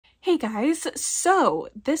Hey guys, so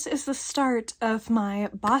this is the start of my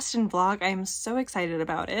Boston vlog. I'm so excited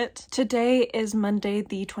about it. Today is Monday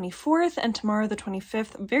the 24th and tomorrow the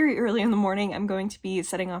 25th, very early in the morning, I'm going to be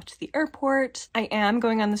setting off to the airport. I am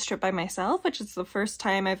going on this trip by myself, which is the first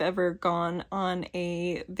time I've ever gone on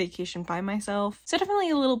a vacation by myself. So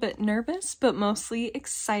definitely a little bit nervous, but mostly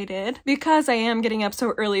excited. Because I am getting up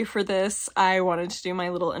so early for this, I wanted to do my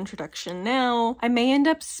little introduction now. I may end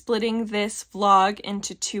up splitting this vlog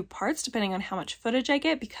into two parts depending on how much footage I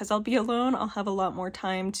get. Because I'll be alone, I'll have a lot more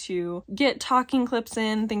time to get talking clips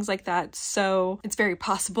in, things like that, so it's very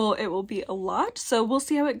possible it will be a lot, so we'll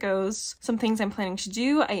see how it goes. Some things I'm planning to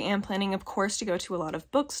do: I am planning, of course, to go to a lot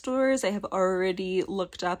of bookstores. I have already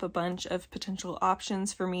looked up a bunch of potential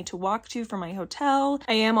options for me to walk to from my hotel.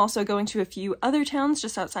 I am also going to a few other towns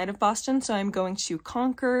just outside of Boston, so I'm going to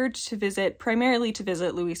Concord to visit, primarily to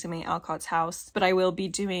visit Louisa May Alcott's house, but I will be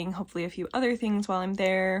doing hopefully a few other things while I'm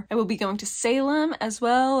there. I will be going to Salem as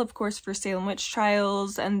well, of course, for Salem witch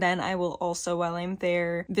trials, and then I will also, while I'm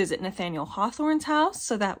there, visit Nathaniel Hawthorne's house,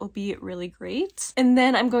 so that will be really great. And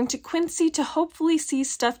then I'm going to Quincy to hopefully see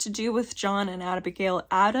stuff to do with John and Abigail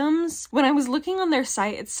Adams. When I was looking on their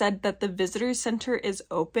site, it said that the visitor center is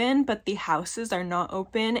open, but the houses are not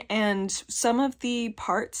open, and some of the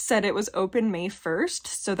parts said it was open May 1st,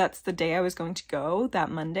 so that's the day I was going to go, that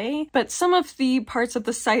Monday. But some of the parts of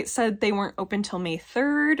the site said they weren't open till May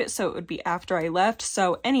 3rd, so it would be after I left.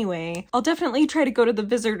 So anyway, I'll definitely try to go to the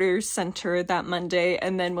visitor center that Monday,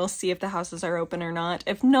 and then we'll see if the houses are open or not.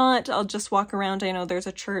 If not, I'll just walk around. I know there's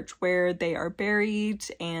a church where they are buried,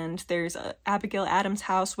 and there's a Abigail Adams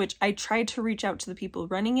house, which I tried to reach out to the people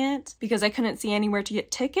running it because I couldn't see anywhere to get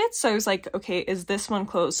tickets. So I was like, okay, is this one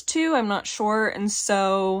closed too? I'm not sure. And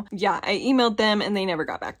so yeah, I emailed them and they never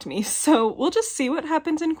got back to me. So we'll just see what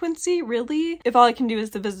happens in Quincy, really. If all I can do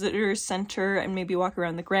is the visitor center and maybe walk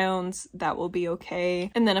around the grounds, that will be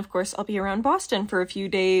okay. And then of course I'll be around Boston for a few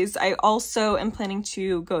days. I also am planning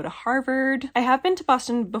to go to Harvard. I have been to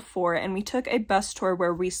Boston before, and we took a bus tour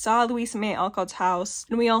where we saw Louisa May Alcott's house,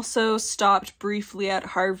 and we also stopped briefly at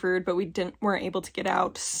Harvard, but weren't able to get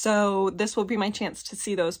out. So this will be my chance to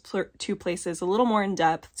see those two places a little more in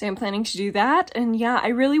depth. So I'm planning to do that. And yeah, I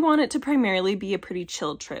really want it to primarily be a pretty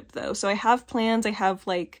chill trip though. So I have plans. I have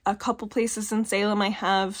like a couple places in Salem I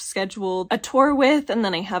have scheduled a tour with, and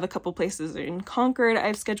then I have a couple places in Concord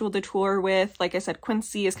I've scheduled a tour with. Like I said,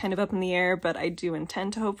 Quincy is kind of up in the air, but I do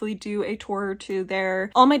intend to hopefully do a tour or two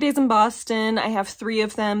there. All my days in Boston, I have 3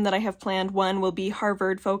 of them that I have planned. One will be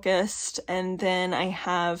Harvard focused, and then I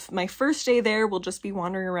have my first day there will just be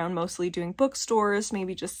wandering around, mostly doing bookstores,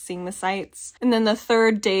 maybe just seeing the sights. And then the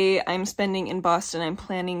third day I'm spending in Boston, I'm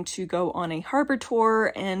planning to go on a harbor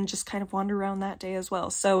tour and just kind of wander around that day as well.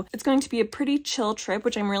 So it's going to be a pretty chill trip,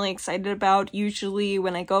 which I'm really excited about. Usually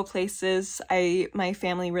when I go places, my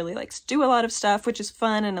family really likes to do a lot of stuff, which is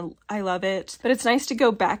fun and I love it. But it's nice to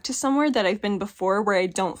go back to somewhere that I've been before where I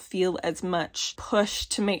don't feel as much push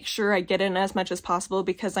to make sure I get in as much as possible,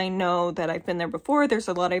 because I know that I've been there before, there's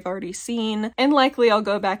a lot I've already seen, and likely I'll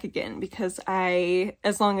go back again because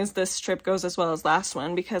as long as this trip goes as well as last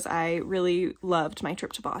one, because I really loved my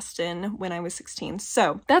trip to Boston when I was 16.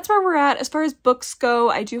 So that's where we're at. As far as books go,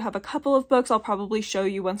 I do have a couple of books I'll probably show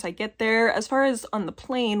you once I get there. As far as on the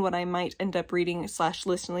plane, what I might end up reading /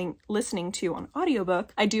 listening to on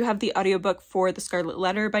audiobook, I do have the audiobook for The Scarlet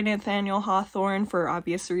Letter by Nathaniel Hawthorne for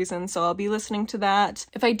obvious reasons, so I'll be listening to that.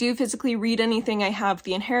 If I do physically read anything, I have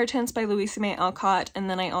The Inheritance by Louisa May Alcott, and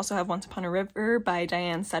then I also have Once Upon a River by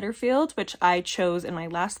Diane Setterfield, which I chose in my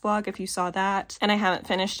last vlog if you saw that, and I haven't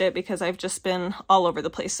finished it because I've just been all over the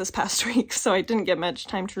place this past week, so I didn't get much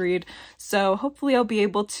time to read. So hopefully I'll be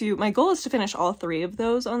able to, my goal is to finish all 3 of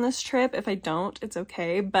those on this trip. If I don't, it's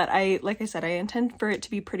okay, but like I said, I intend for it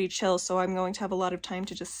to be pretty chill, so I'm going to have a lot of time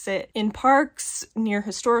to just sit in parks near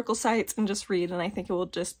historical sites and just read, and I think it will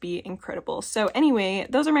just be incredible. So anyway,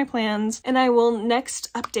 those are my plans, and I will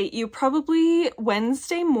next update you probably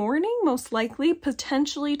Wednesday morning, most likely,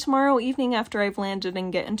 potentially tomorrow evening after I've landed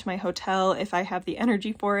and get into my hotel if I have the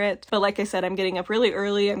energy for it. But like I said, I'm getting up really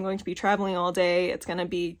early, I'm going to be traveling all day, it's going to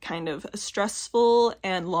be kind of a stressful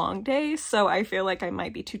and long day, so I feel like I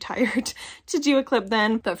might be too tired to do a clip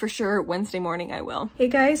then, but for sure Wednesday morning I will. Hey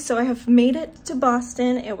guys, so I have made it to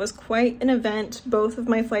Boston. It was quite an event. Both of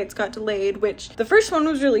my flights got delayed, which the first one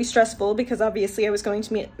was really stressful because obviously I was going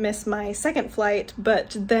to miss my second flight,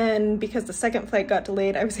 but then because the second flight got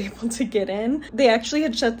delayed, I was able to get in. They actually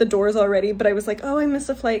had shut the doors already, but I was like, oh, I missed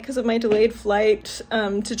a flight because of my delayed flight,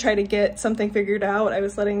 to try to get something figured out. I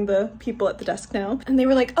was letting the people at the desk know, and they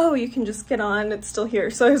were like, oh, you can just get on, it's still here.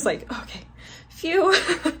 So I was like, okay, Phew,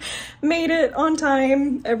 made it on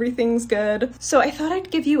time, everything's good. So I thought I'd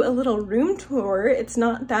give you a little room tour. It's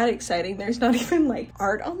not that exciting. There's not even like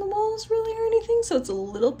art on the walls really or anything, so it's a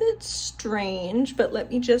little bit strange, but let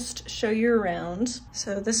me just show you around.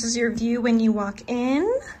 So this is your view when you walk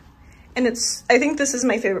in, and I think this is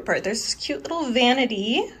my favorite part. There's this cute little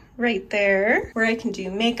vanity right there where I can do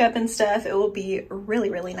makeup and stuff. It will be really,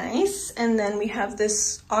 really nice. And then we have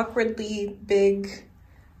this awkwardly big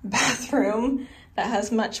bathroom that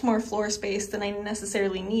has much more floor space than I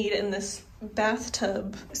necessarily need, and this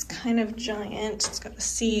bathtub is kind of giant. It's got a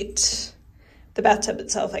seat. The bathtub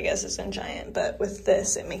itself, I guess, isn't giant, but with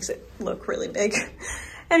this, it makes it look really big.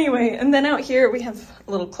 Anyway, and then out here we have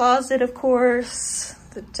a little closet, of course,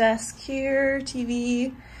 the desk here,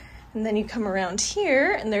 TV, and then you come around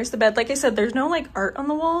here and there's the bed. Like I said, there's no like art on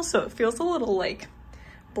the wall, so it feels a little like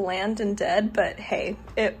bland and dead, but hey,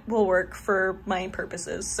 it will work for my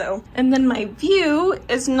purposes. So, and then my view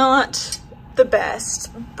is not the best,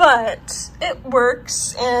 but it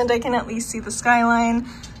works and I can at least see the skyline.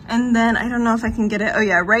 And then I don't know if I can get it. Oh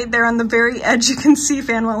yeah, right there on the very edge you can see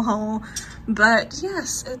Faneuil Hall. But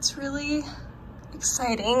yes, it's really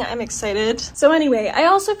exciting. I'm excited. So anyway, I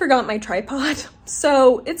also forgot my tripod.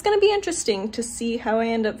 So it's gonna be interesting to see how I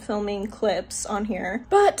end up filming clips on here.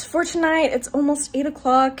 But for tonight, it's almost 8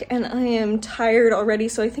 o'clock and I am tired already.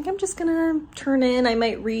 So I think I'm just gonna turn in. I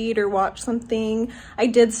might read or watch something. I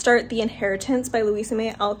did start The Inheritance by Louisa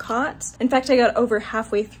May Alcott. In fact, I got over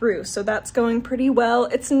halfway through, so that's going pretty well.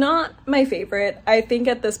 It's not my favorite. I think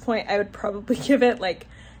at this point, I would probably give it like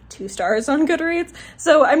 2 stars on Goodreads.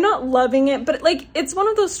 So I'm not loving it, but like it's one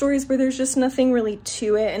of those stories where there's just nothing really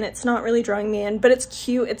to it and it's not really drawing me in, but it's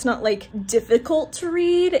cute. It's not like difficult to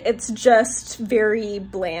read. It's just very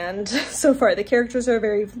bland so far. The characters are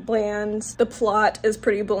very bland. The plot is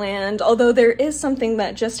pretty bland, although there is something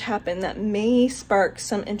that just happened that may spark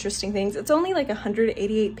some interesting things. It's only like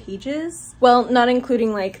 188 pages. Well, not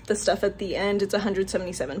including like the stuff at the end, it's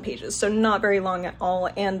 177 pages. So not very long at all.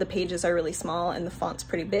 And the pages are really small and the font's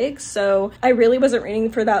pretty big. So I really wasn't reading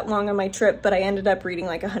for that long on my trip, but I ended up reading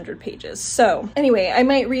like 100 pages. So anyway, I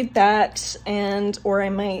might read that or I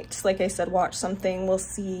might, like I said, watch something. We'll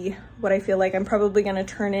see what I feel like. I'm probably gonna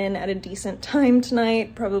turn in at a decent time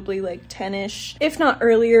tonight, probably like 10-ish, if not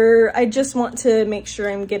earlier. I just want to make sure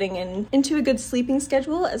I'm getting into a good sleeping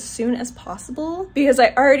schedule as soon as possible, because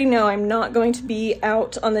I already know I'm not going to be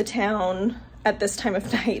out on the town at this time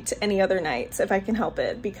of night any other nights if I can help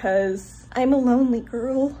it, because I'm a lonely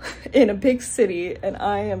girl in a big city and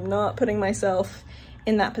I am not putting myself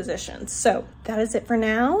in that position. So that is it for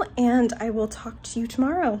now, and I will talk to you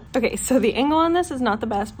tomorrow. Okay, so the angle on this is not the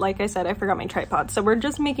best. Like I said, I forgot my tripod, so we're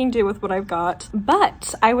just making do with what I've got.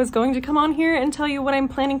 But I was going to come on here and tell you what I'm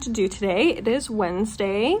planning to do today. It is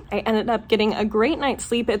Wednesday. I ended up getting a great night's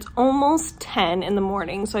sleep. It's almost 10 in the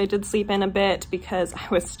morning, so I did sleep in a bit because I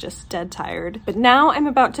was just dead tired. But now I'm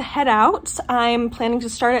about to head out. I'm planning to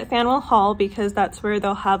start at Faneuil Hall because that's where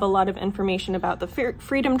they'll have a lot of information about the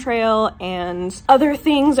Freedom Trail and other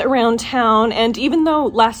things around town. And even though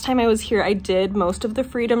last time I was here, I did most of the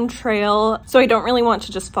Freedom Trail, so I don't really want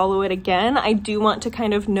to just follow it again. I do want to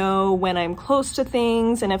kind of know when I'm close to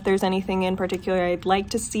things and if there's anything in particular I'd like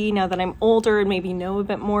to see now that I'm older and maybe know a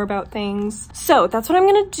bit more about things. So that's what I'm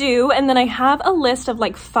gonna do. And then I have a list of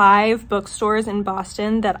like 5 bookstores in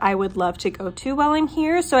Boston that I would love to go to while I'm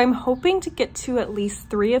here. So I'm hoping to get to at least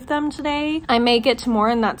 3 of them today. I may get to more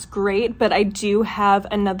and that's great, but I do have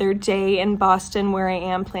another day in Boston where I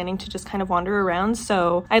am planning to just kind of wander around,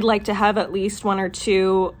 so I'd like to have at least 1 or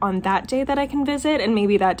 2 on that day that I can visit, and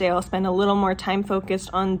maybe that day I'll spend a little more time focused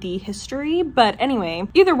on the history. But anyway,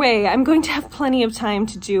 either way, I'm going to have plenty of time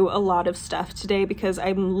to do a lot of stuff today because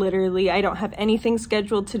I don't have anything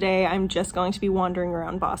scheduled today. I'm just going to be wandering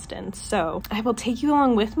around Boston, so I will take you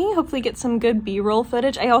along with me, hopefully get some good B-roll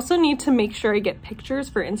footage. I also need to make sure I get pictures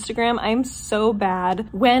for Instagram. I'm so bad.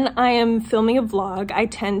 When I am filming a vlog, I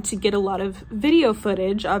tend to get a lot of video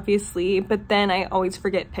footage, obviously, but then I always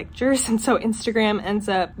forget pictures, and so Instagram ends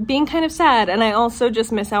up being kind of sad. And I also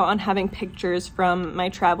just miss out on having pictures from my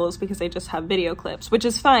travels because I just have video clips, which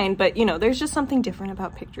is fine, but you know, there's just something different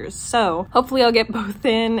about pictures. So hopefully I'll get both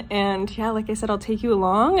in, and yeah, like I said, I'll take you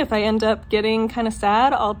along. If I end up getting kind of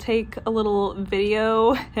sad, I'll take a little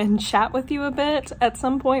video and chat with you a bit at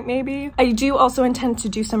some point maybe. I do also intend to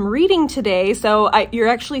do some reading today, so you're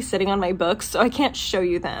actually sitting on my books, so I can't show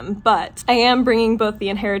you them, but I am bringing both The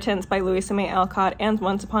Inheritance by Louisa Louisa May Alcott and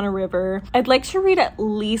Once Upon a River. I'd like to read at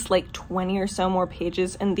least like 20 or so more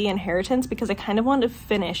pages in The Inheritance because I kind of want to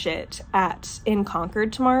finish it in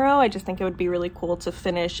Concord tomorrow. I just think it would be really cool to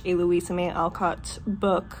finish a Louisa May Alcott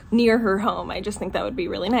book near her home. I just think that would be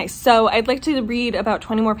really nice. So I'd like to read about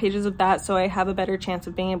 20 more pages of that so I have a better chance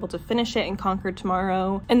of being able to finish it in Concord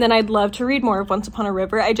tomorrow. And then I'd love to read more of Once Upon a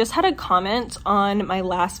River. I just had a comment on my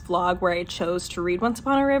last vlog where I chose to read Once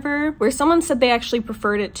Upon a River, where someone said they actually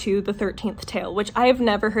preferred it to The 13th Tale, which I have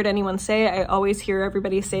never heard anyone say. I always hear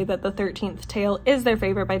everybody say that The 13th Tale is their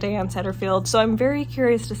favorite by Diane Setterfield, so I'm very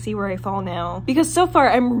curious to see where I fall now, because so far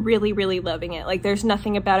I'm really, really loving it. Like, there's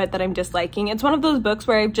nothing about it that I'm disliking. It's one of those books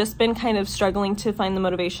where I've just been kind of struggling to find the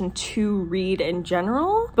motivation to read in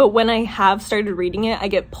general, but when I have started reading it, I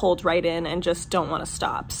get pulled right in and just don't want to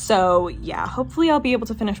stop. So yeah, hopefully I'll be able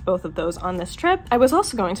to finish both of those on this trip. I was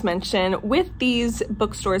also going to mention, with these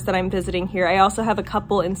bookstores that I'm visiting here, I also have a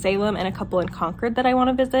couple in Salem and a couple in Concord that I want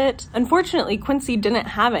to visit. Unfortunately, Quincy didn't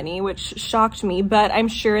have any, which shocked me, but I'm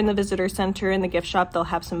sure in the visitor center and the gift shop they'll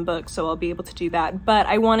have some books, so I'll be able to do that. But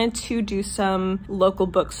I wanted to do some local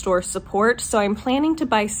bookstore support, so I'm planning to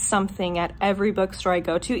buy something at every bookstore I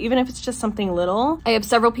go to, even if it's just something little. I have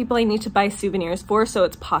several people I need to buy souvenirs for, so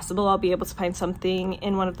it's possible I'll be able to find something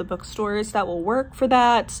in one of the bookstores that will work for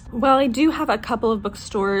that. While I do have a couple of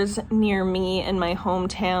bookstores near me in my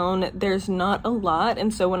hometown, there's not a lot,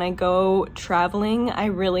 and so when I go traveling, I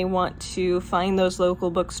really want to find those local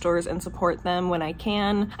bookstores and support them when I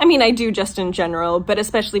can. I mean, I do just in general, but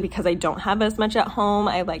especially because I don't have as much at home,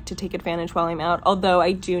 I like to take advantage while I'm out, although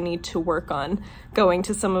I do need to work on going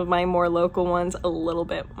to some of my more local ones a little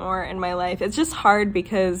bit more in my life. It's just hard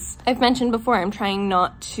because I've mentioned before, I'm trying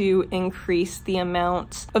not to increase the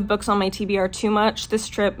amount of books on my TBR too much. This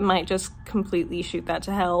trip might just completely shoot that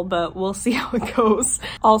to hell, but we'll see how it goes.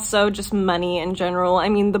 Also, just money in general. I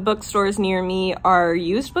mean, the bookstores near me are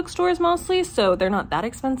used bookstores mostly, so they're not that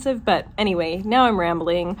expensive, but anyway, now I'm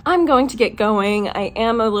rambling. I'm going to get going. I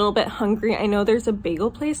am a little bit hungry. I know there's a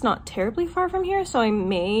bagel place not terribly far from here, so I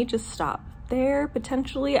may just stop there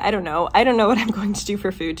potentially. I don't know. I don't know what I'm going to do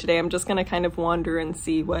for food today. I'm just gonna kind of wander and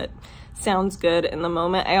see what sounds good in the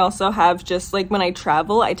moment. I also have just like when I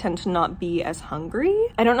travel, I tend to not be as hungry.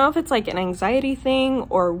 I don't know if it's like an anxiety thing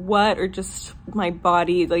or what, or just my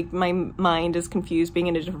body, like my mind is confused being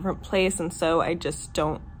in a different place, and so I just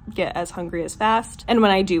don't get as hungry as fast. And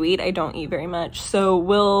when I do eat, I don't eat very much. So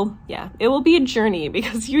it will be a journey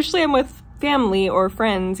because usually I'm with family or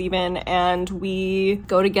friends even, and we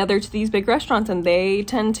go together to these big restaurants and they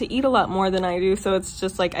tend to eat a lot more than I do, so it's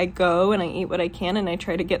just like I go and I eat what I can and I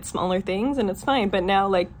try to get smaller things and it's fine. But now,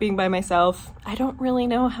 like, being by myself, I don't really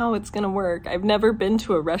know how it's gonna work. I've never been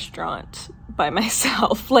to a restaurant by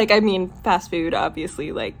myself. Like, I mean, fast food,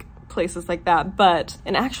 obviously, like places like that, but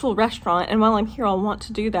an actual restaurant, and while I'm here I'll want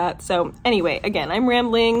to do that. So anyway, again, I'm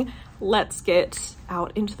rambling. Let's get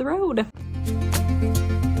out into the road.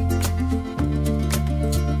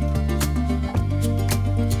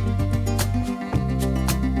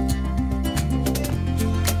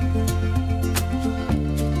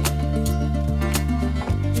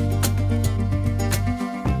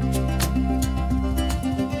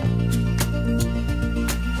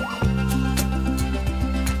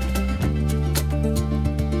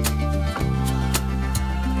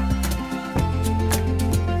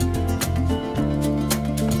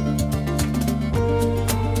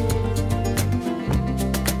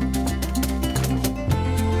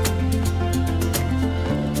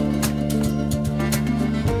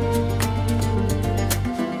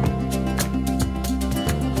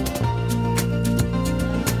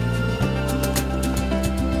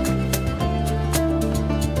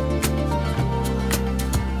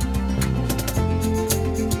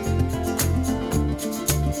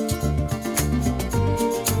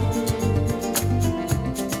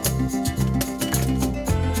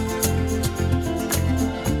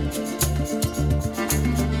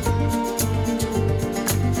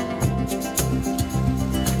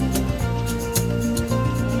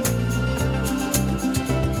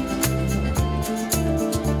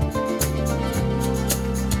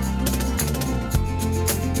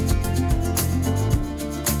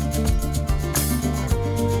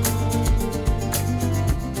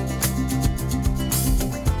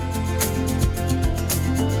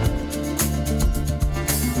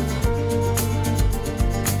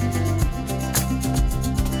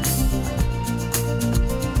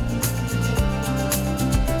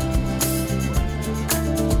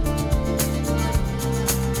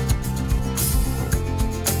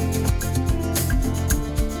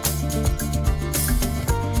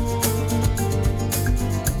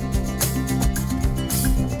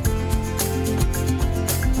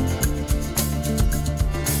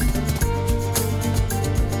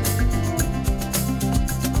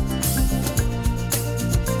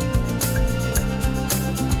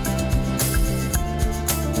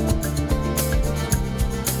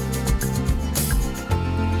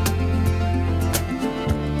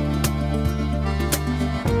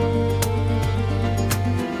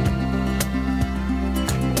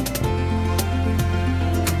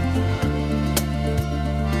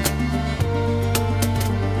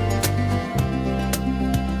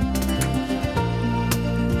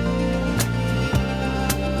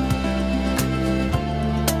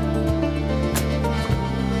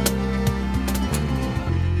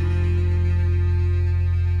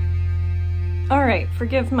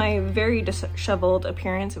 forgive my very disheveled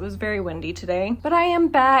appearance. It was very windy today. But I am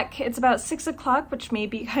back. It's about 6 o'clock, which may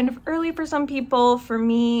be kind of early for some people. For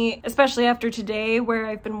me, especially after today where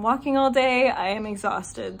I've been walking all day, I am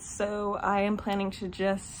exhausted. So I am planning to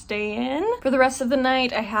just stay in for the rest of the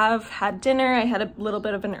night. I have had dinner. I had a little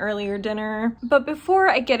bit of an earlier dinner. But before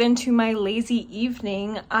I get into my lazy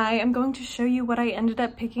evening, I am going to show you what I ended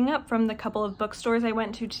up picking up from the couple of bookstores I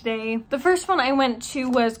went to today. The first one I went to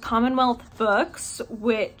was Commonwealth Books,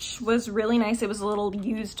 which was really nice. It was a little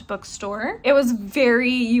used bookstore. It was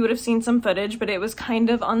you would have seen some footage, but it was kind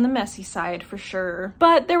of on the messy side for sure.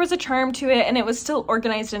 But there was a charm to it and it was still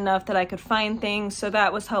organized enough that I could find things, so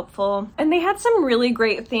that was helpful. And they had some really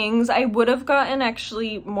great things. I would have gotten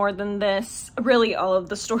actually more than this. Really, all of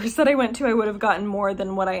the stores that I went to, I would have gotten more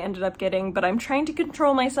than what I ended up getting, but I'm trying to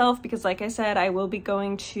control myself because, like I said, I will be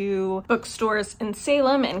going to bookstores in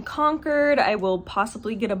Salem and Concord. I will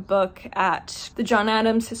possibly get a book at the John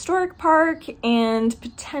Adams Historic Park, and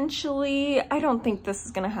potentially, I don't think this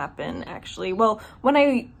is gonna happen actually. Well, when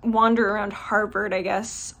I wander around Harvard, I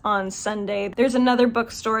guess, on Sunday, there's another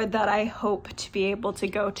bookstore that I hope to be able to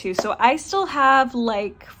go to. So I still have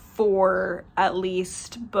like 4 at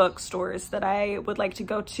least bookstores that I would like to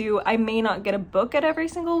go to. I may not get a book at every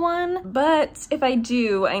single one, but if I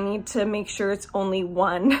do, I need to make sure it's only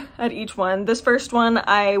one at each one. This first one,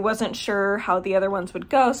 I wasn't sure how the other ones would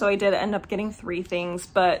go, so I did end up getting 3 things,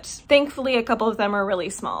 but thankfully a couple of them are really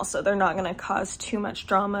small, so they're not gonna cause too much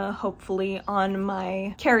drama, hopefully, on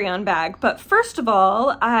my carry-on bag. But first of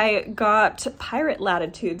all, I got Pirate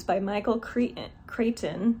Latitudes by Michael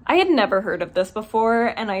Crichton. I had never heard of this before,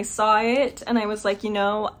 and I saw it and I was like, you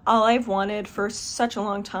know, all I've wanted for such a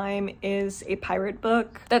long time is a pirate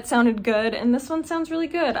book that sounded good, and this one sounds really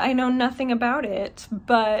good. I know nothing about it,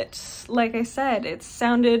 but like I said,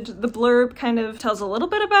 the blurb kind of tells a little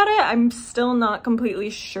bit about it. I'm still not completely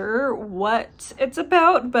sure what it's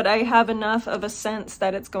about, but I have enough of a sense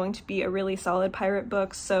that it's going to be a really solid pirate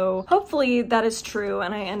book, so hopefully that is true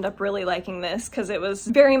and I end up really liking this, because it was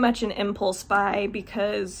very much an impulse buy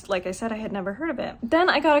because, like I said, I had never heard of it. Then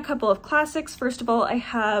I got a couple of classics. First of all, I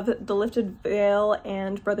have The Lifted Veil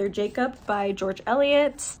and Brother Jacob by George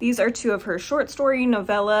Eliot. These are 2 of her short story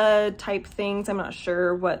novella type things. I'm not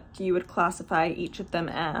sure what you would classify each of them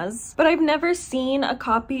as, but I've never seen a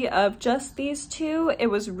copy of just these 2.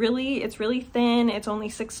 It's really thin. It's only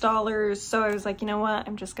 $6, so I was like, you know what,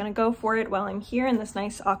 I'm just gonna go for it while I'm here in this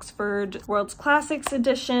nice Oxford World's Classics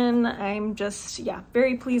edition. I'm just, yeah,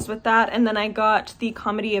 very pleased with that. And then I got the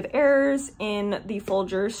Comedy of Errors in the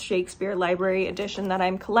Folgers Shakespeare Library edition that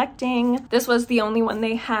I'm collecting. This was the only one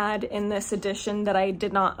they had in this edition that I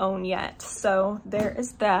did not own yet, so there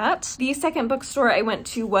is that. The second bookstore I went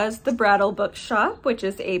to was the Brattle Bookshop, which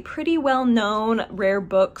is a pretty well-known rare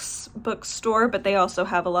books bookstore, but they also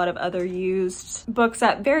have a lot of other used books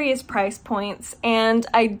at various price points. And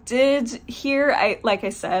I did hear, like I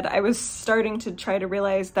said, I was starting to try to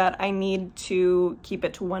realize that I need to keep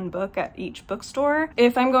it to 1 book at each bookstore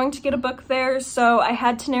if I'm going to get a book there, so I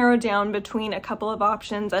had to narrow down between a couple of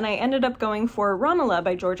options, and I ended up going for Romola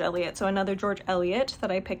by George Eliot, so another George Eliot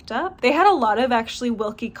that I picked up. They had a lot of actually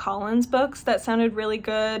Wilkie Collins books that sounded really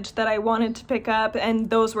good that I wanted to pick up,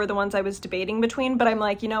 and those were the ones I was debating between, but I'm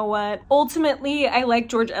like, you know what, ultimately I like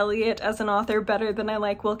George Eliot as an author better than I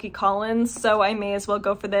like Wilkie Collins, so I may as well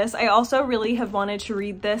go for this. I also really have wanted to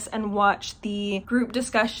read this and watch the group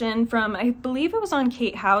discussion from, I believe it was on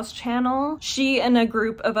Kate Howe's channel. She and a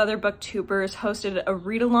group of other booktubers hosted a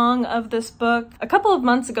read-along of this book a couple of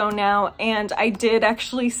months ago now, and I did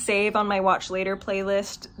actually save on my Watch Later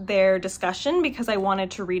playlist their discussion because I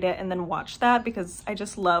wanted to read it and then watch that, because I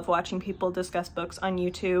just love watching people discuss books on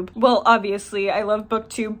YouTube. Well, obviously I love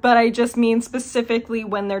BookTube, but I just mean specifically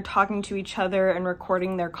when they're talking to each other and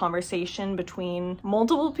recording their conversation between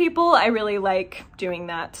multiple people. I really like doing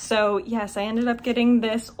that. So yes, I ended up getting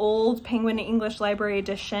this old Penguin English Library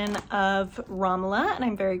edition of Romola, and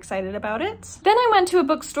I'm very excited about it. Then I went to a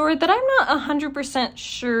bookstore that I'm not 100%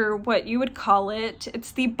 sure what you would call it.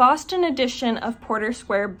 It's the Boston edition of Porter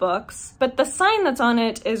Square Books, but the sign that's on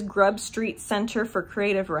it is Grub Street Center for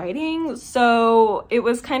Creative Writing, so it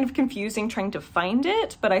was kind of confusing trying to find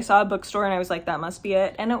it, but I saw a bookstore and I was like, that must be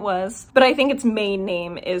it, and it was. But I think its main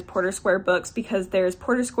name is Porter Square Books because there's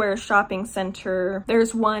Porter Square Shopping Center,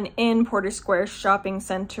 there's one in Porter Square Shopping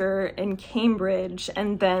Center in Cambridge,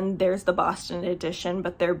 and then there's the Boston edition,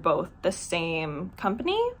 but they're both the same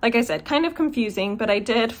company. Like I said, kind of confusing, but I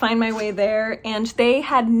did find my way there, and they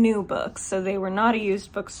had new books, so they were not a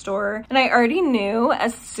used bookstore. And I already knew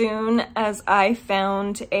as soon as I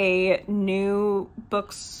found a new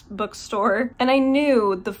bookstore, and I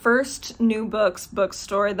knew the first new books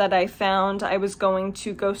bookstore that I found, I was going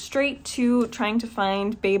to go straight to trying to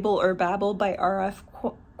find Babel or Babel by R.F.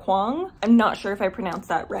 Kuang. I'm not sure if I pronounced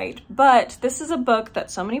that right, but this is a book that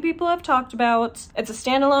so many people have talked about. It's a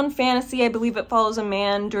standalone fantasy. I believe it follows a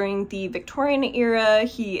man during the Victorian era.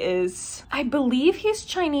 I believe he's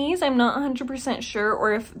Chinese. I'm not 100% sure,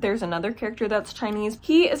 or if there's another character that's Chinese.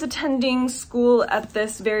 He is attending school at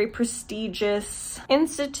this very prestigious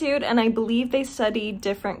institute, and I believe they study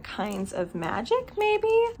different kinds of magic,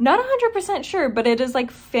 maybe? Not 100% sure, but it is like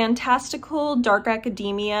fantastical dark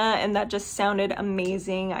academia, and that just sounded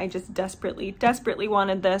amazing. I just desperately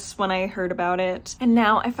wanted this when I heard about it. And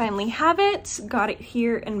now I finally have it, got it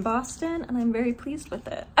here in Boston, and I'm very pleased with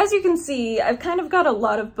it. As you can see, I've kind of got a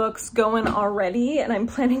lot of books going already, and I'm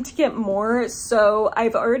planning to get more. So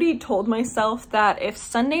I've already told myself that if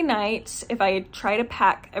Sunday night, if I try to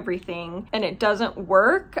pack everything and it doesn't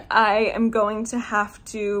work, I am going to have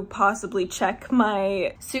to possibly check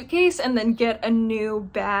my suitcase and then get a new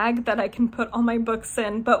bag that I can put all my books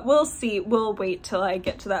in, but we'll see. We'll wait till I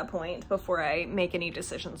get to that point before I make any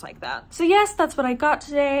decisions like that. So yes, that's what I got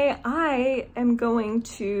today. I am going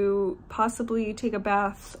to possibly take a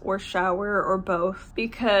bath or shower or both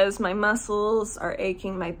because my muscles are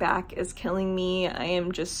aching, my back is killing me. I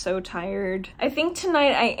am just so tired. I think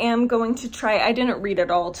tonight I am going to try, I didn't read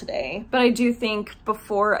it all today, but I do think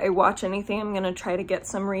before I watch anything, I'm gonna try to get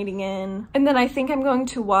some reading in. And then I think I'm going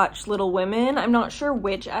to watch Little Women. I'm not sure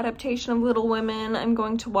which adaptation of Little Women I'm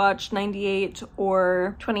going to watch, 98 or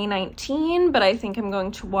 2019, but I think I'm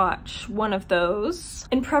going to watch one of those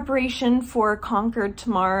in preparation for Concord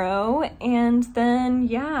tomorrow. And then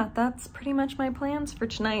yeah, that's pretty much my plans for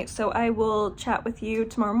tonight. So I will chat with you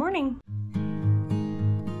tomorrow morning.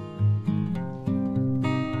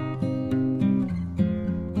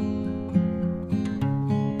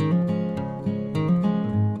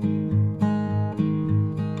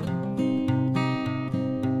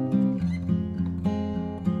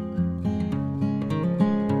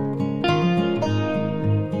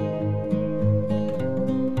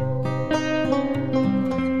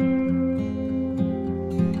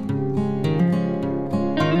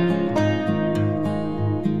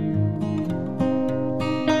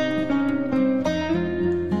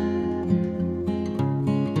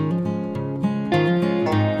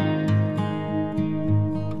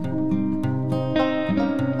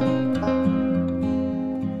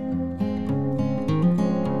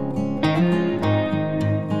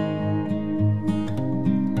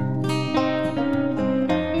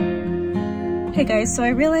 Hey guys, so I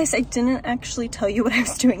realized I didn't actually tell you what I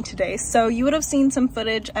was doing today. So you would have seen some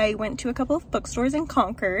footage. I went to a couple of bookstores in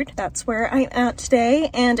Concord. That's where I'm at today.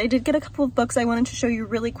 And I did get a couple of books I wanted to show you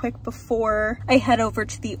really quick before I head over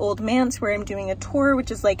to the Old Manse, where I'm doing a tour, which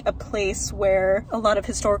is like a place where a lot of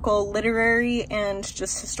historical, literary, and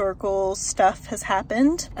just historical stuff has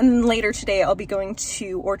happened. And then later today, I'll be going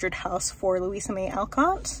to Orchard House for Louisa May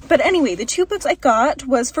Alcott. But anyway, the two books I got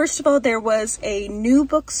was, first of all, there was a new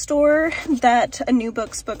bookstore a new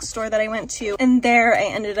books bookstore that I went to, and there I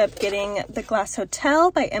ended up getting The Glass Hotel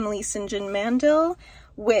by Emily St. John Mandel,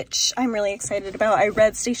 which I'm really excited about. I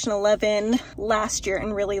read Station 11 last year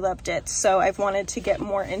and really loved it, so I've wanted to get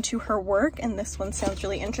more into her work, and this one sounds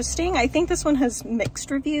really interesting. I think this one has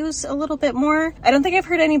mixed reviews a little bit more. I don't think I've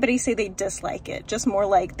heard anybody say they dislike it, just more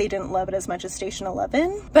like they didn't love it as much as Station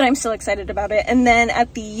 11, but I'm still excited about it. And then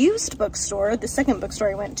at the used bookstore, the second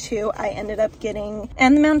bookstore I went to, I ended up getting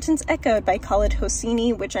And the Mountains Echoed by Khaled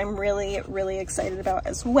Hosseini, which I'm really excited about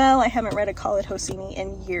as well. I haven't read a Khaled Hosseini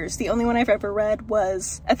in years. The only one I've ever read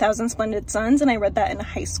was A Thousand Splendid Suns, and I read that in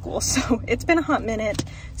high school, so it's been a hot minute,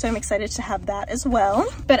 so I'm excited to have that as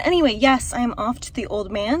well. But anyway, yes, I'm off to the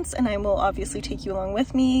Old Manse, and I will obviously take you along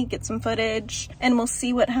with me, get some footage, and we'll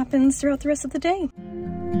see what happens throughout the rest of the day.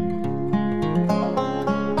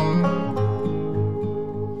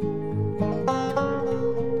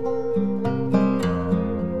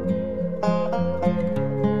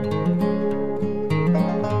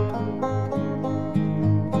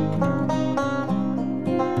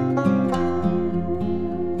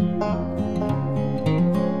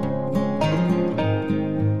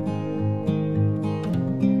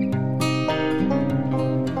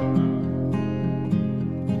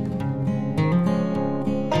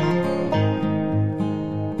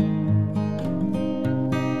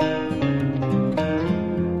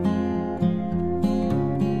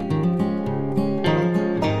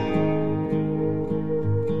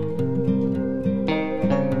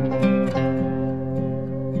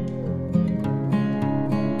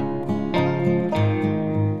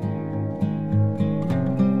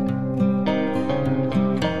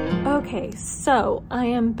 So I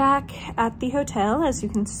am back at the hotel, as you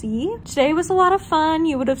can see. Today was a lot of fun.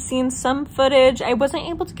 You would have seen some footage. I wasn't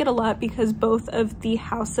able to get a lot because both of the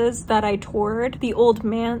houses that I toured, the old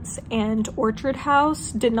Manse and Orchard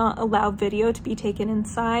House, did not allow video to be taken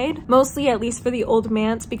inside. Mostly, at least for the old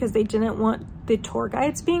Manse, because they didn't want the tour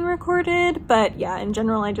guides being recorded. But yeah, in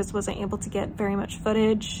general, I just wasn't able to get very much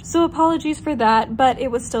footage. So apologies for that, but it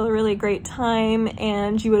was still a really great time,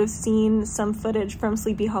 and you would have seen some footage from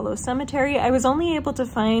Sleepy Hollow Cemetery. I was only able to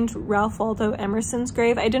find Ralph Waldo Emerson's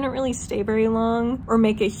grave. I didn't really stay very long or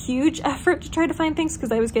make a huge effort to try to find things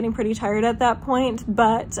because I was getting pretty tired at that point,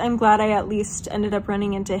 but I'm glad I at least ended up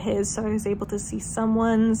running into his, so I was able to see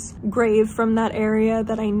someone's grave from that area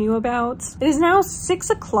that I knew about. It is now 6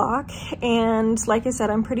 o'clock, and like I said,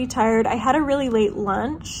 I'm pretty tired. I had a really late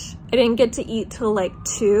lunch. I didn't get to eat till like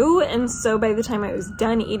 2, and so by the time I was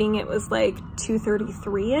done eating, it was like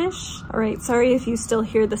 2:33-ish. All right, sorry if you still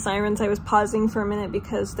hear the sirens. I was pausing for a minute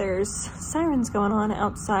because there's sirens going on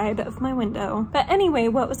outside of my window. But anyway,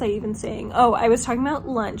 what was I even saying? Oh, I was talking about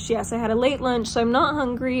lunch. Yes, I had a late lunch, so I'm not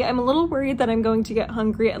hungry. I'm a little worried that I'm going to get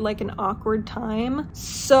hungry at like an awkward time,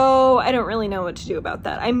 so I don't really know what to do about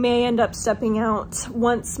that. I may end up stepping out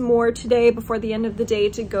once more today before the end of the day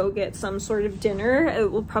to go get some sort of dinner. It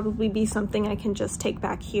will probably be something I can just take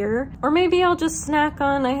back here, or maybe I'll just snack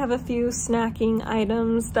on. I have a few snacking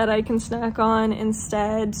items that I can snack on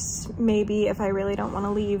instead, maybe, if I really don't want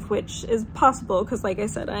to leave, which is possible because like I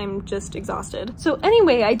said, I'm just exhausted. So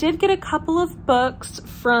anyway, I did get a couple of books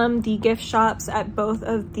from the gift shops at both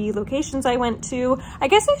of the locations I went to. I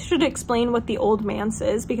guess I should explain what the old Manse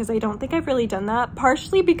is because I don't think I've really done that,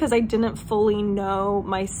 partially because I didn't fully know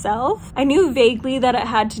myself. I knew vaguely that it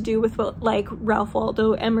had to do with what, like Ralph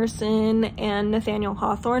Waldo Emerson and Nathaniel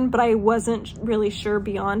Hawthorne, but I wasn't really sure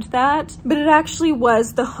beyond that. But it actually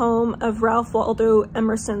was the home of Ralph Waldo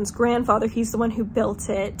Emerson's grandfather. He's the one who built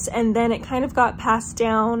it, and then it kind of got passed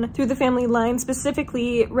down through the family line.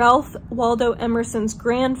 Specifically, Ralph Waldo Emerson's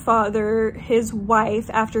grandfather, his wife,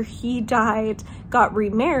 after he died, got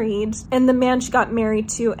remarried, and the man she got married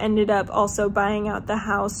to ended up also buying out the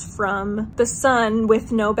house from the son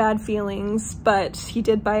with no bad feelings, but he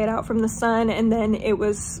did buy it out from the son, and then it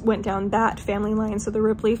went down that family line, so the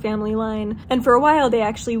Ripley family line, and for a while they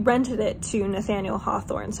actually rented it to Nathaniel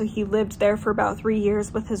Hawthorne. So he lived there for about 3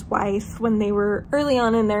 years with his wife when they were early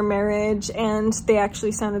on in their marriage, and they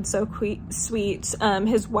actually sounded so sweet.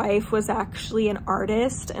 His wife was actually an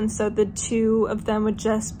artist, and so the two of them would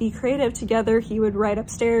just be creative together. He would write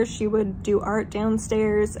upstairs, she would do art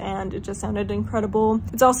downstairs, and it just sounded incredible.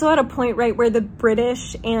 It's also at a point right where the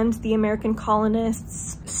British and the American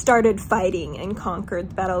colonists started fighting in Concord,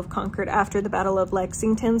 the Battle of Concord, after the Battle of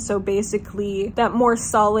Lexington. So basically that more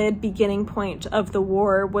solid beginning point of the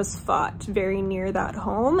war was fought very near that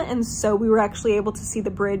home, and so we were actually able to see the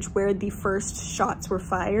bridge where the first shots were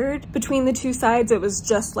fired. Between the two sides, it was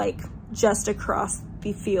just across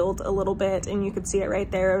the field a little bit, and you could see it right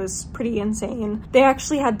there. It was pretty insane. They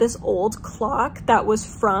actually had this old clock that was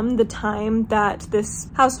from the time that this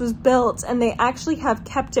house was built, and they actually have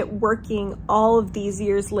kept it working all of these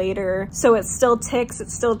years later. So it still ticks, it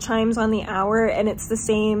still chimes on the hour, and it's the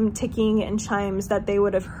same ticking and chimes that they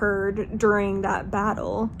would have heard during that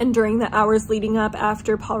battle and during the hours leading up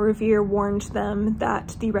after Paul Revere warned them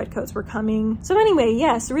that the Redcoats were coming. So anyway,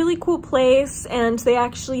 yes, really cool place, and they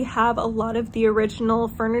actually have a lot of the original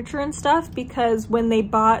furniture and stuff, because when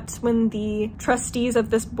the trustees of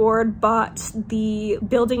this board bought the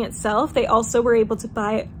building itself, they also were able to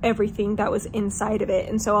buy everything that was inside of it,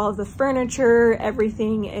 and so all of the furniture,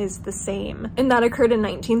 everything is the same, and that occurred in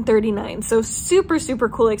 1939. So super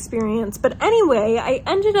cool experience. But anyway, I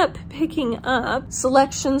ended up picking up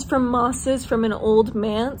Selections from Mosses from an Old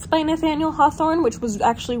Manse by Nathaniel Hawthorne, which was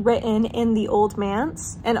actually written in the Old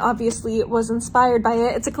Manse, and obviously it was inspired by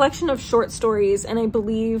it. It's a collection of short stories, and I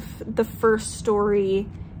believe the first story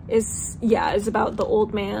is about the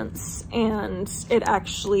old Manse, and it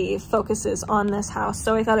actually focuses on this house.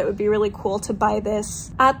 So I thought it would be really cool to buy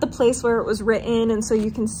this at the place where it was written, and so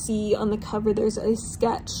you can see on the cover there's a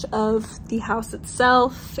sketch of the house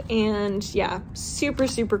itself, and yeah,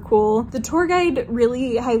 super cool. The tour guide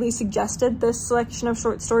really highly suggested this selection of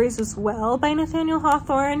short stories as well by Nathaniel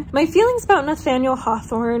Hawthorne. My feelings about Nathaniel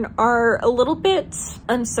Hawthorne are a little bit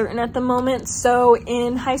uncertain at the moment. So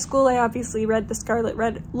in high school, I obviously read The Scarlet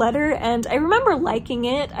letter, and I remember liking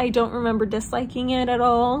it. I don't remember disliking it at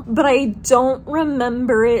all, but I don't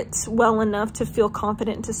remember it well enough to feel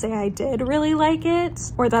confident to say I did really like it,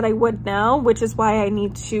 or that I would now, which is why I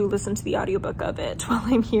need to listen to the audiobook of it while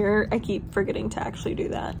I'm here. I keep forgetting to actually do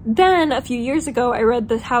that. Then a few years ago, I read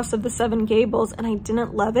The House of the Seven Gables, and I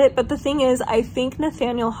didn't love it, but the thing is, I think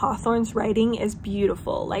Nathaniel Hawthorne's writing is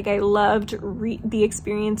beautiful. Like, I loved the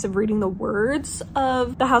experience of reading the words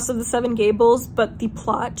of The House of the Seven Gables, but the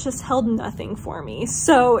plot just held nothing for me.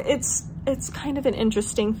 So it's kind of an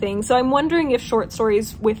interesting thing. So I'm wondering if short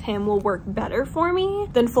stories with him will work better for me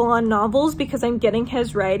than full-on novels, because I'm getting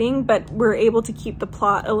his writing, but we're able to keep the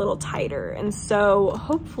plot a little tighter. And so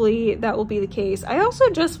hopefully that will be the case. I also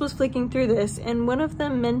just was flicking through this, and one of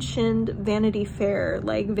them mentioned Vanity Fair,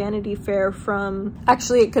 like Vanity Fair from,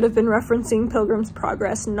 actually it could have been referencing Pilgrim's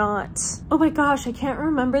Progress, not, oh my gosh, I can't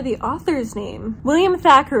remember the author's name. William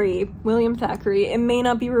Thackeray. It may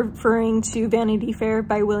not be referring to Vanity Fair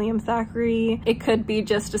by William Thackeray. It could be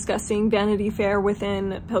just discussing Vanity Fair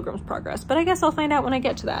within Pilgrim's Progress, but I guess I'll find out when I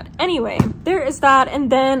get to that. Anyway, there is that,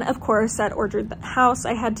 and then of course at Orchard House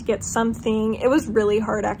I had to get something. It was really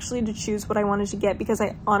hard actually to choose what I wanted to get, because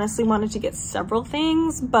I honestly wanted to get several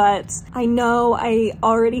things, but I know I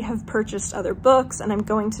already have purchased other books, and I'm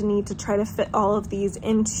going to need to try to fit all of these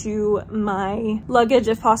into my luggage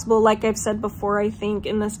if possible. Like I've said before, I think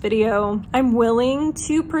in this video, I'm willing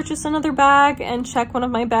to purchase another bag and check one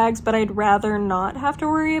of my bags, but I'd rather not have to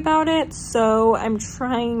worry about it, so I'm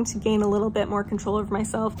trying to gain a little bit more control over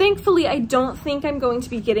myself. Thankfully, I don't think I'm going to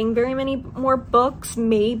be getting very many more books,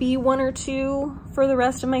 maybe one or two for the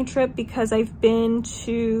rest of my trip, because I've been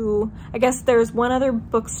to, I guess there's one other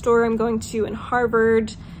bookstore I'm going to in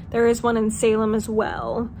Harvard. There is one in Salem as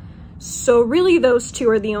well. So really those two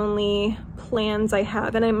are the only plans I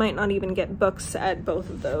have, and I might not even get books at both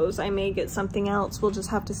of those. I may get something else, we'll just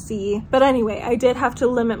have to see. But anyway, I did have to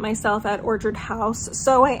limit myself at Orchard House,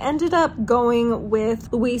 so I ended up going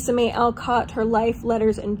with Louisa May Alcott, Her Life,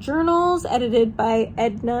 Letters, and Journals, edited by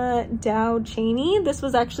Ednah Cheney. This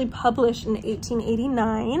was actually published in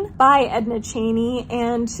 1889 by Ednah Cheney,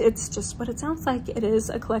 and it's just what it sounds like. It is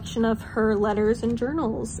a collection of her letters and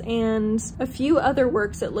journals, and a few other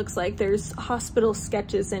works. It looks like there's hospital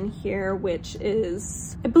sketches in here, which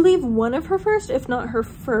is, I believe, one of her first, if not her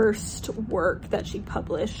first work that she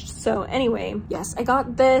published. So anyway, yes, I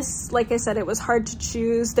got this. Like I said, it was hard to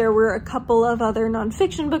choose. There were a couple of other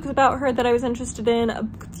nonfiction books about her that I was interested in, a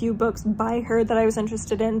few books by her that I was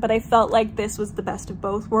interested in, but I felt like this was the best of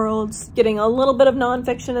both worlds. Getting a little bit of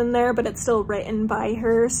nonfiction in there, but it's still written by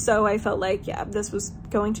her. So I felt like, yeah, this was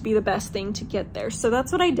going to be the best thing to get there. So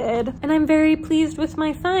that's what I did, and I'm very pleased with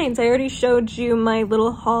my finds. I already showed you my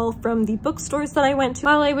little haul from the bookstores that I went to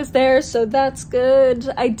while I was there, so that's good.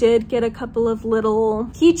 I did get a couple of little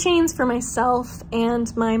keychains for myself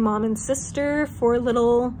and my mom and sister for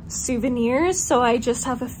little souvenirs, so I just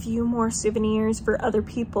have a few more souvenirs for other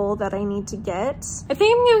people that I need to get. I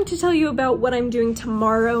think I'm going to tell you about what I'm doing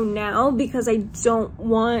tomorrow now, because I don't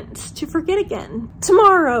want to forget again.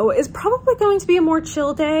 Tomorrow is probably going to be a more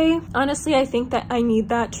chill day. Honestly, I think that I need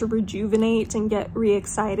that to rejuvenate and get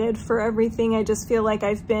re-excited for everything. I just feel like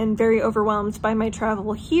I've been very overwhelmed by my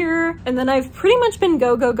travel here, and then I've pretty much been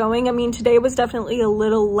going. I mean, today was definitely a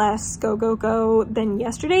little less go than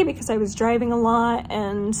yesterday because I was driving a lot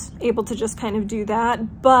and able to just kind of do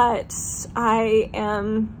that, but I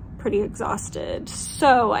am pretty exhausted.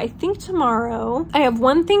 So I think tomorrow I have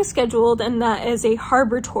one thing scheduled, and that is a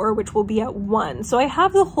harbor tour, which will be at 1. So I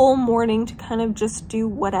have the whole morning to kind of just do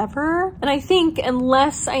whatever. And I think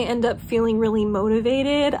unless I end up feeling really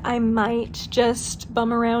motivated, I might just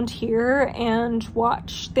bum around here and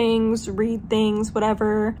watch things, read things,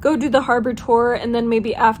 whatever, go do the harbor tour, and then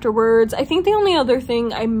maybe afterwards, I think the only other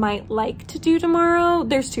thing I might like to do tomorrow,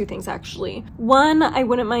 there's two things actually. One, I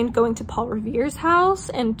wouldn't mind going to Paul Revere's house,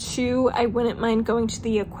 and 2, I wouldn't mind going to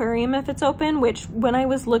the aquarium if it's open, which when I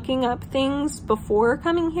was looking up things before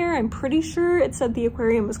coming here, I'm pretty sure it said the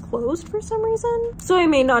aquarium was closed for some reason. So I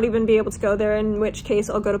may not even be able to go there, in which case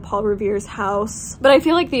I'll go to Paul Revere's house. But I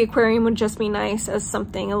feel like the aquarium would just be nice as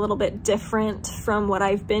something a little bit different from what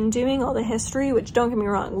I've been doing, all the history, which don't get me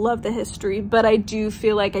wrong, love the history, but I do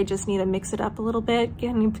feel like I just need to mix it up a little bit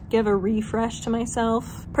and give a refresh to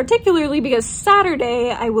myself. Particularly because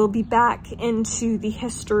Saturday I will be back into the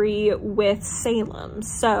history history with Salem.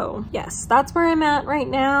 So yes, that's where I'm at right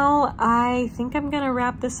now. I think I'm gonna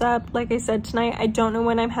wrap this up. Like I said, tonight, I don't know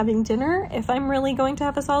when I'm having dinner, if I'm really going to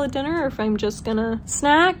have a solid dinner or if I'm just gonna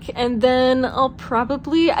snack, and then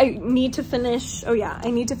I need to finish, oh yeah,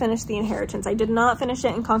 I need to finish The Inheritance. I did not finish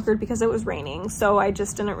it in Concord because it was raining, so I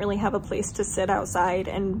just didn't really have a place to sit outside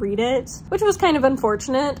and read it, which was kind of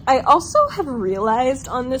unfortunate. I also have realized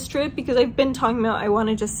on this trip, because I've been talking about I want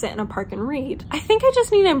to just sit in a park and read, I think I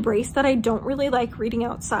just need to embrace that I don't really like reading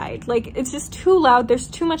outside. Like, it's just too loud, there's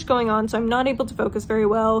too much going on, so I'm not able to focus very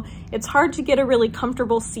well. It's hard to get a really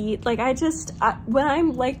comfortable seat. Like, what I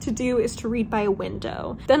like to do is to read by a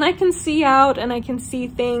window. Then I can see out and I can see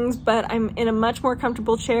things, but I'm in a much more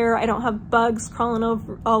comfortable chair. I don't have bugs crawling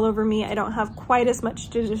all over me. I don't have quite as much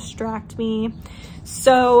to distract me.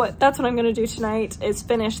 So that's what I'm gonna do tonight, is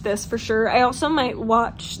finish this for sure. I also might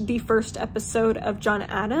watch the first episode of John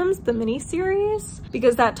Adams, the miniseries,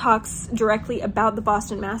 because that talks directly about the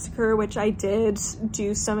Boston Massacre, which I did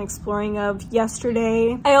do some exploring of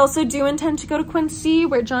yesterday. I also do intend to go to Quincy,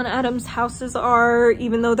 where John Adams' houses are,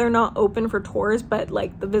 even though they're not open for tours, but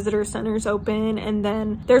like the visitor center's open, and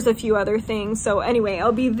then there's a few other things. So anyway,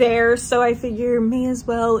 I'll be there, so I figure may as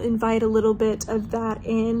well invite a little bit of that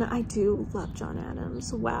in. I do love John Adams.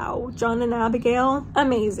 Wow. John and Abigail,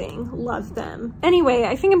 amazing. Love them. Anyway,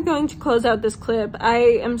 I think I'm going to close out this clip.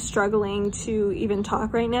 I am struggling to even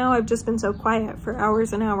talk right now. I've just been so quiet for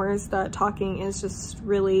hours and hours that talking is just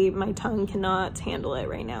really, my tongue cannot handle it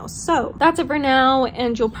right now. So that's it for now,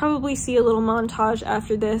 and you'll probably see a little montage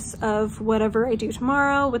after this of whatever I do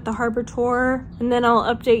tomorrow with the harbor tour, and then I'll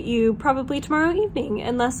update you probably tomorrow evening,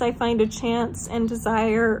 unless I find a chance and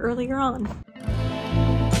desire earlier on.